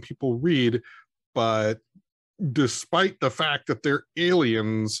recommend people read, but despite the fact that they're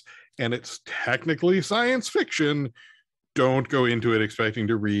aliens and it's technically science fiction, don't go into it expecting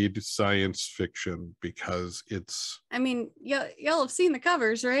to read science fiction, because it's, I mean, y'all have seen the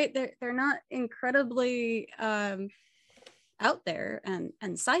covers, right? They're not incredibly out there and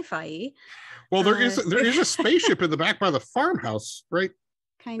sci-fi. Well, there is a spaceship in the back by the farmhouse, right?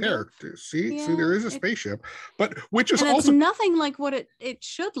 Kind there. of. See, there is a spaceship, but which is and also it's nothing like what it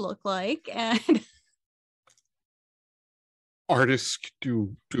should look like, and artists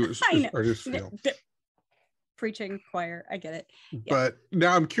do artists feel. Preaching choir, I get it. Yeah. But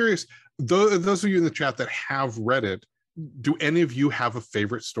now I'm curious, those of you in the chat that have read it, do any of you have a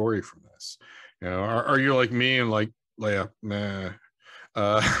favorite story from this? You know, are you like me and like Leia? Nah.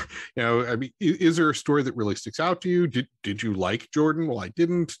 You know, I mean, is there a story that really sticks out to you? Did you like Jordan? Well, I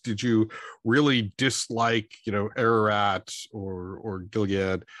didn't. Did you really dislike, you know, Ararat or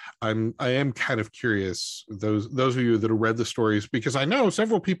Gilead? I am kind of curious, those of you that have read the stories, because I know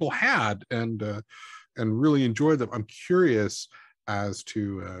several people had and really enjoyed them. I'm curious as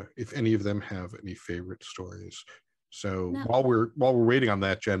to if any of them have any favorite stories. So while we're waiting on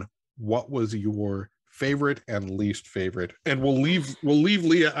that, Jen, what was your favorite and least favorite? And we'll leave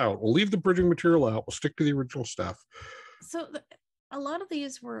Leah out. We'll leave the bridging material out. We'll stick to the original stuff. So a lot of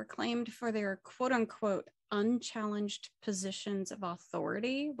these were acclaimed for their quote unquote unchallenged positions of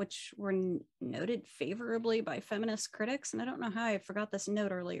authority, which were noted favorably by feminist critics. And I don't know how I forgot this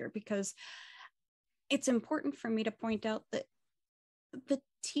note earlier, because it's important for me to point out that the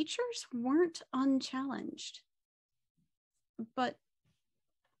teachers weren't unchallenged, but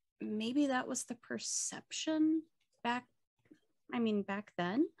maybe that was the perception back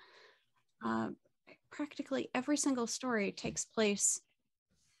then. Practically every single story takes place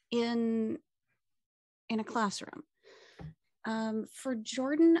in a classroom. For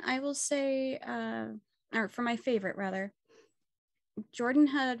Jordan, I will say, or for my favorite rather, Jordan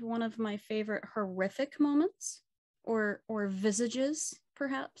had one of my favorite horrific moments, or visages,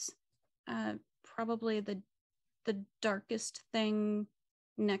 perhaps. Probably the darkest thing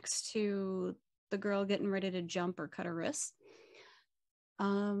next to the girl getting ready to jump or cut her wrist.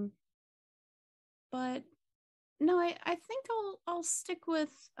 But no, I think I'll stick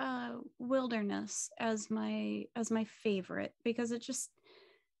with Wilderness as my favorite, because it just,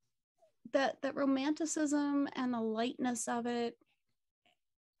 that romanticism and the lightness of it,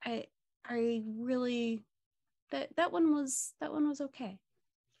 I really, that one was okay.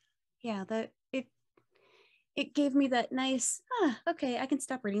 Yeah, that it gave me that nice, okay, I can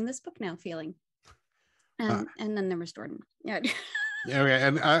stop reading this book now feeling. And then there was Jordan. Yeah. Yeah,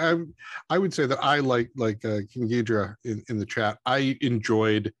 and I would say that I like King Ghidra in the chat. I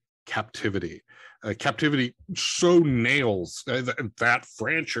enjoyed Captivity. Captivity so nails that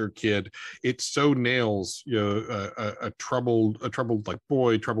Francher kid. It so nails, you know, a troubled like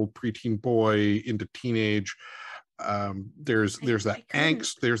boy, troubled preteen boy into teenage. There's that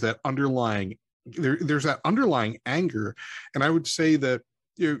angst. There's that underlying there's that underlying anger. And I would say that,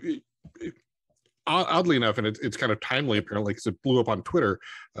 oddly enough, and it's kind of timely apparently because it blew up on Twitter.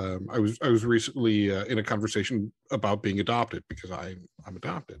 I was recently in a conversation about being adopted because I'm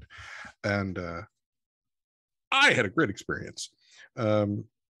adopted, and I had a great experience.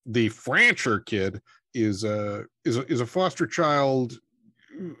 The Francher kid is a foster child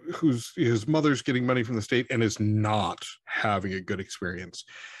whose his mother's getting money from the state and is not having a good experience,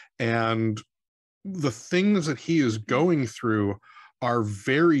 and the things that he is going through are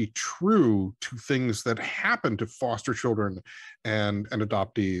very true to things that happen to foster children and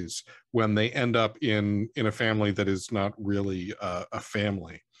adoptees when they end up in a family that is not really a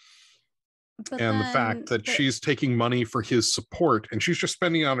family. But and the fact that she's taking money for his support and she's just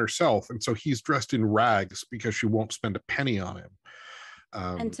spending it on herself, and so he's dressed in rags because she won't spend a penny on him.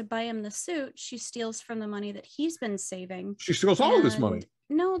 And to buy him the suit, she steals from the money that he's been saving. She steals all of his money.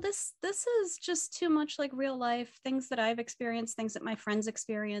 No, this is just too much like real life, things that I've experienced, things that my friends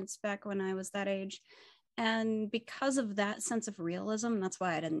experienced back when I was that age. And because of that sense of realism, that's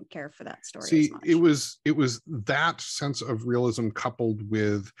why I didn't care for that story as much. It was that sense of realism coupled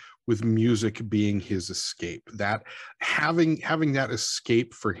with music being his escape, that having that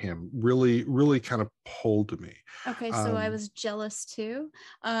escape for him really kind of pulled me. Okay, so I was jealous too.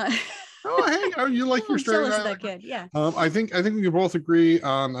 Oh, hey, you like your story? Jealous of that kid, yeah. I think we can both agree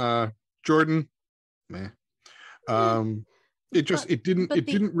on Jordan. Meh. It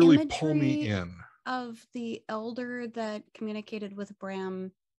didn't really pull me in. Of the elder that communicated with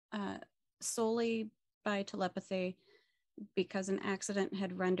Bram solely by telepathy because an accident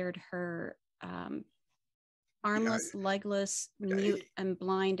had rendered her armless, legless, mute, and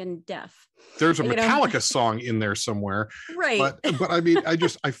blind and deaf. There's a Metallica song in there somewhere, right? But I mean,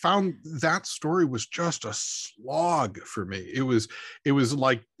 I found that story was just a slog for me. It was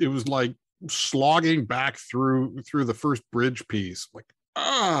like slogging back through the first bridge piece, like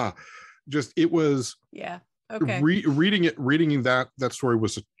it was okay. Reading that story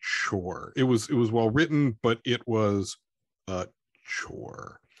was a chore. It was well written, but it was a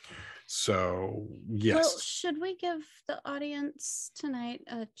chore. So yes. Well, should we give the audience tonight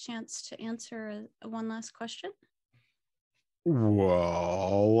a chance to answer one last question?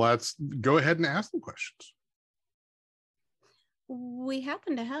 Well, let's go ahead and ask them questions. We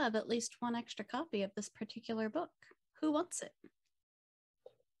happen to have at least one extra copy of this particular book. Who wants it?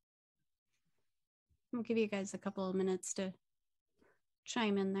 We'll give you guys a couple of minutes to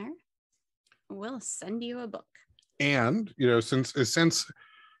chime in there. We'll send you a book. And,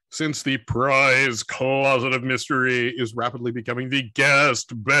 since the prize closet of mystery is rapidly becoming the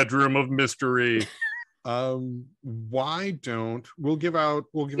guest bedroom of mystery, why don't we'll give out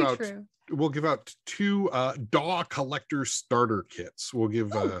two DAW collector starter kits. We'll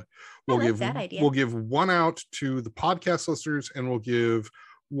give one out to the podcast listeners, and we'll give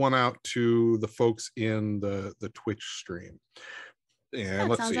one out to the folks in the Twitch stream.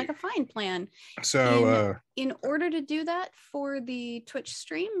 And that sounds like a fine plan. So in order to do that for the Twitch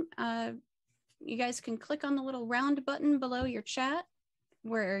stream, you guys can click on the little round button below your chat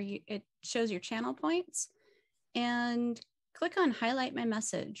where it shows your channel points, and click on highlight my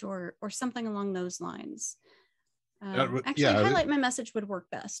message or something along those lines. Highlight my message would work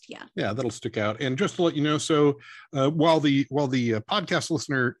best. Yeah, that'll stick out. And just to let you know, so while the podcast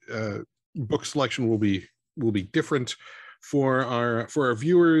listener book selection will be different for our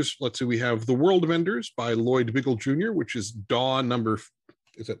viewers, let's see, we have The World of Enders by Lloyd Biggle Jr., which is DAW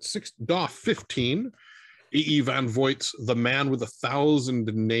 15. E.E. Van Voigt's The Man with 1,000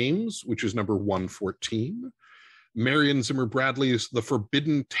 Names, which is number 114. Marion Zimmer Bradley's The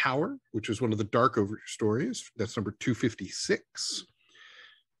Forbidden Tower, which is one of the Darkover stories. That's number 256.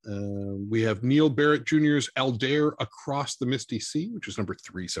 We have Neil Barrett Jr.'s Aldair Across the Misty Sea, which is number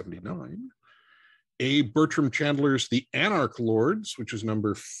 379. A. Bertram Chandler's The Anarch Lords, which is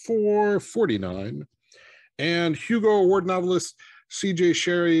number 449. And Hugo Award novelist C.J.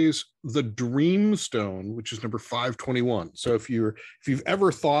 Sherry's The Dreamstone, which is number 521. So if you've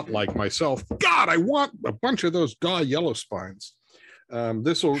ever thought, like myself, God, I want a bunch of those DAW yellow spines,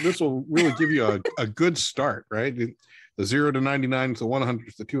 this will really give you a good start, right? The 0 to 99, the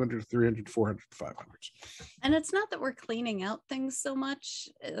 100, the 200, 300, 400, 500. And it's not that we're cleaning out things so much,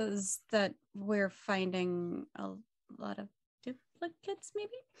 is that we're finding a lot of duplicates,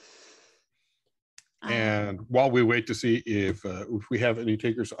 maybe. And while we wait to see if we have any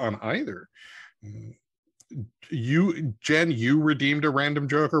takers on either, Jen, you redeemed a random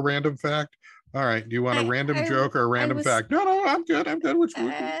joke or random fact. All right. Do you want a random joke or a random fact? No, I'm good. Which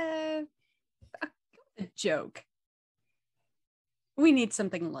one? A joke. We need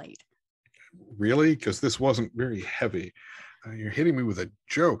something light. Really? Because this wasn't very heavy. You're hitting me with a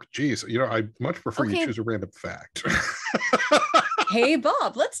joke. Geez, I much prefer you choose a random fact. Hey,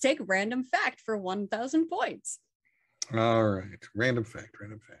 Bob, let's take random fact for 1,000 points. All right. Random fact.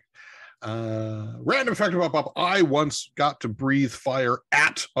 Random fact about Bob. I once got to breathe fire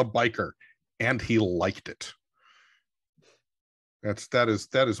at a biker, and he liked it. That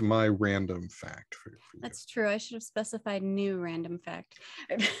is my random fact for you. That's true. I should have specified new random fact.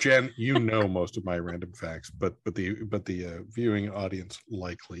 Jen, most of my random facts, but the viewing audience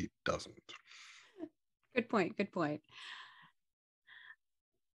likely doesn't. Good point.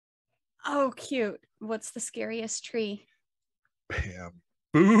 Oh, cute. What's the scariest tree? Bamboo.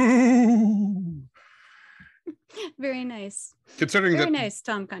 Very nice. Very nice,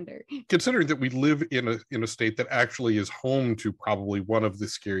 Tom Cunder. Considering that we live in a state that actually is home to probably one of the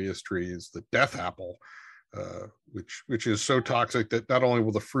scariest trees, the death apple, which is so toxic that not only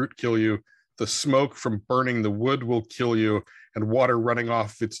will the fruit kill you, the smoke from burning the wood will kill you, and water running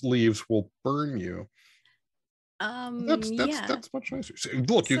off its leaves will burn you. That's much nicer. So,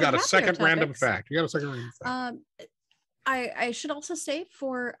 look, you got a second random fact. I should also say,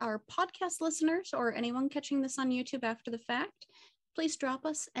 for our podcast listeners or anyone catching this on YouTube after the fact, please drop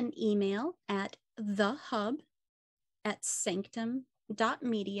us an email at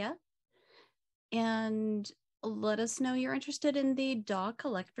thehub@sanctum.media and let us know you're interested in the Dog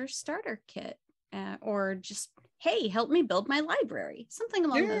Collector Starter Kit, or just, hey, help me build my library, something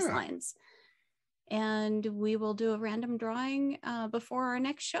along those lines. And we will do a random drawing before our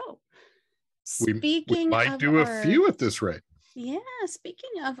next show. We might do a few at this rate. Yeah,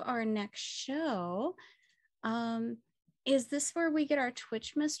 speaking of our next show, is this where we get our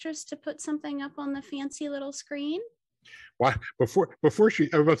Twitch mistress to put something up on the fancy little screen? Why? Before she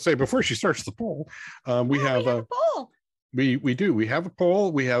starts the poll, we have a poll. We do. We have a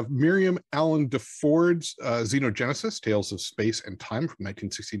poll. We have Miriam Allen DeFord's Xenogenesis, Tales of Space and Time from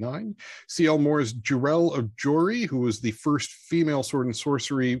 1969. C.L. Moore's Jurel of Jory, who was the first female sword and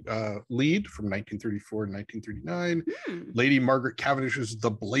sorcery lead from 1934 and 1939. Lady Margaret Cavendish's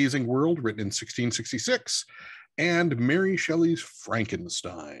The Blazing World, written in 1666. And Mary Shelley's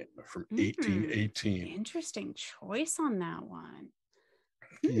Frankenstein from 1818. Interesting choice on that one.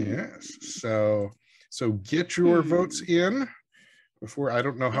 Yes. So get your votes in before, I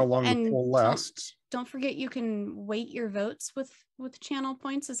don't know how long the poll lasts. Don't forget you can weight your votes with channel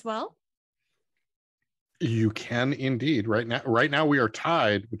points as well. You can indeed. Right now we are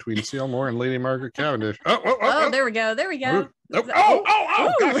tied between C.L. Moore and Lady Margaret Cavendish. There we go.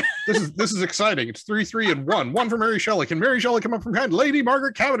 Gosh. This is exciting. It's 3-3 and 1 for Mary Shelley. Can Mary Shelley come up from behind? Lady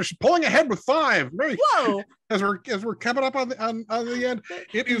Margaret Cavendish pulling ahead with 5. Whoa! As we're coming up on the end,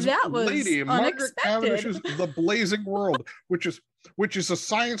 it is Lady Margaret Cavendish's The Blazing World, which is a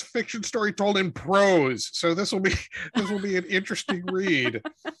science fiction story told in prose. So this will be an interesting read.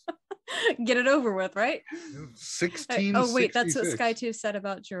 Get it over with, right? 16. Oh wait, that's what Sky 2 said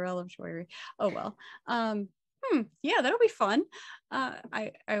about Jurel of Jory. Oh well. Yeah, that'll be fun.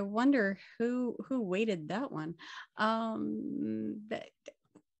 I wonder who weighted that one.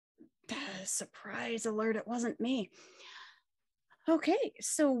 Surprise alert, it wasn't me. Okay,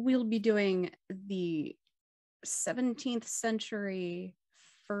 so we'll be doing the 17th century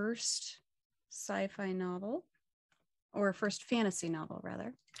first sci-fi novel, or first fantasy novel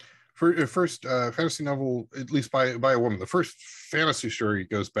rather. First fantasy novel, at least by a woman. The first fantasy story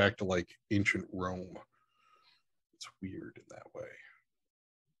goes back to like ancient Rome. It's weird in that way.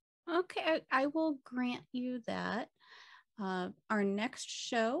 Okay, I will grant you that. Our next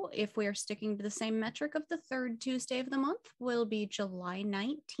show, if we are sticking to the same metric of the third Tuesday of the month, will be July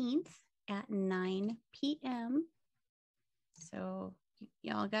 19th at 9 p.m. So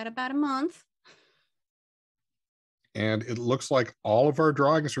y'all got about a month. And it looks like all of our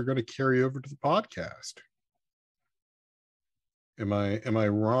drawings are going to carry over to the podcast. Am I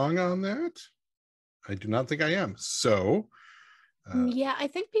wrong on that? I do not think I am. So yeah, I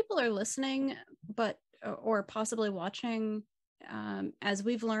think people are listening, or possibly watching. As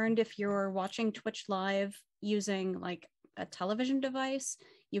we've learned, if you're watching Twitch live using like a television device,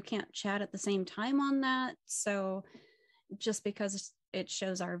 you can't chat at the same time on that. So just because it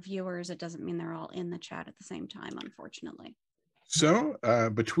shows our viewers, it doesn't mean they're all in the chat at the same time, unfortunately. So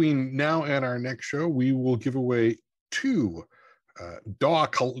between now and our next show, we will give away 2 DAW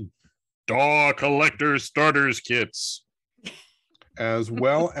Collector Starters Kits, as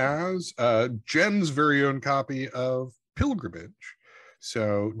well as Jen's very own copy of Pilgrimage.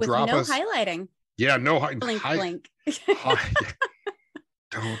 So with drop us highlighting. Yeah, no blink.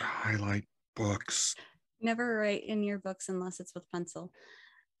 Don't highlight books. Never write in your books unless it's with pencil.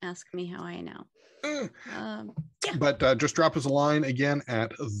 ask me how I know. Yeah. But just drop us a line again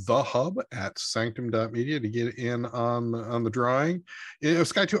at the hub at sanctum.media to get in on the drawing.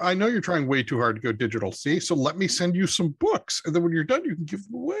 Sky 2, I know you're trying way too hard to go digital, see? So let me send you some books. And then when you're done, you can give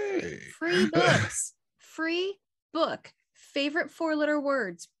them away. Free books. Free book. Favorite 4-letter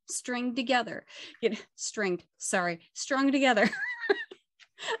words stringed together. Strung together.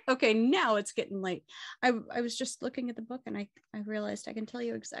 Okay, now it's getting late. I was just looking at the book and I realized I can tell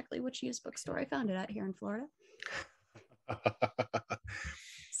you exactly which used bookstore I found it at here in Florida.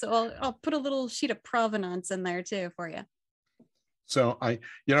 So I'll put a little sheet of provenance in there too for you. So and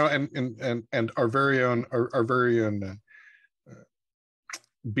our very own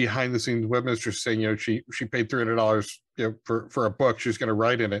behind the scenes webmaster saying, she paid $300 for a book she's going to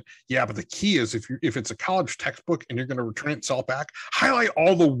write in it. Yeah, but the key is if it's a college textbook and you're going to return it, sell it back, highlight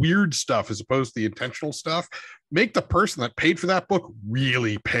all the weird stuff as opposed to the intentional stuff. Make the person that paid for that book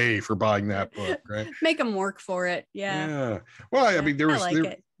really pay for buying that book, right? Make them work for it. Yeah. Well, I mean, there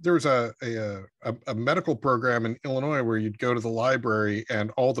was a medical program in Illinois where you'd go to the library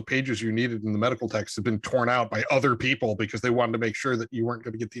and all the pages you needed in the medical text had been torn out by other people because they wanted to make sure that you weren't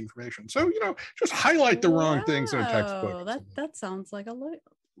going to get the information. So, just highlight the wrong things in a textbook. That sounds like a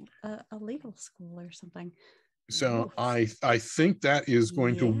legal school or something. So I think that is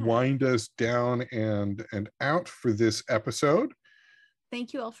going to wind us down and out for this episode.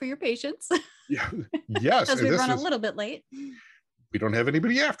 Thank you all for your patience. Yes. As we run a little bit late. We don't have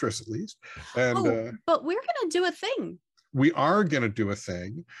anybody after us, at least. And but we're going to do a thing. We are going to do a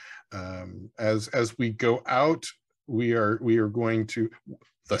thing. As we go out, we are going to,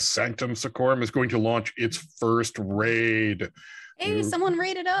 the Sanctum Secorum is going to launch its first raid. Hey, someone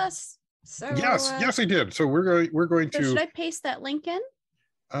raided us. So yes, I did. So we're going to. Should I paste that link in?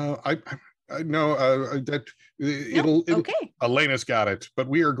 I know that it'll. Okay. Elena's got it, but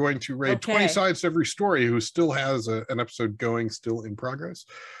we are going to raid 20 sides to every story who still has an episode going, still in progress.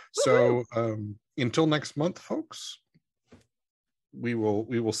 Woo-hoo. So until next month, folks, we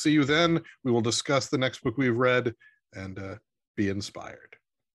will see you then. We will discuss the next book we've read and be inspired.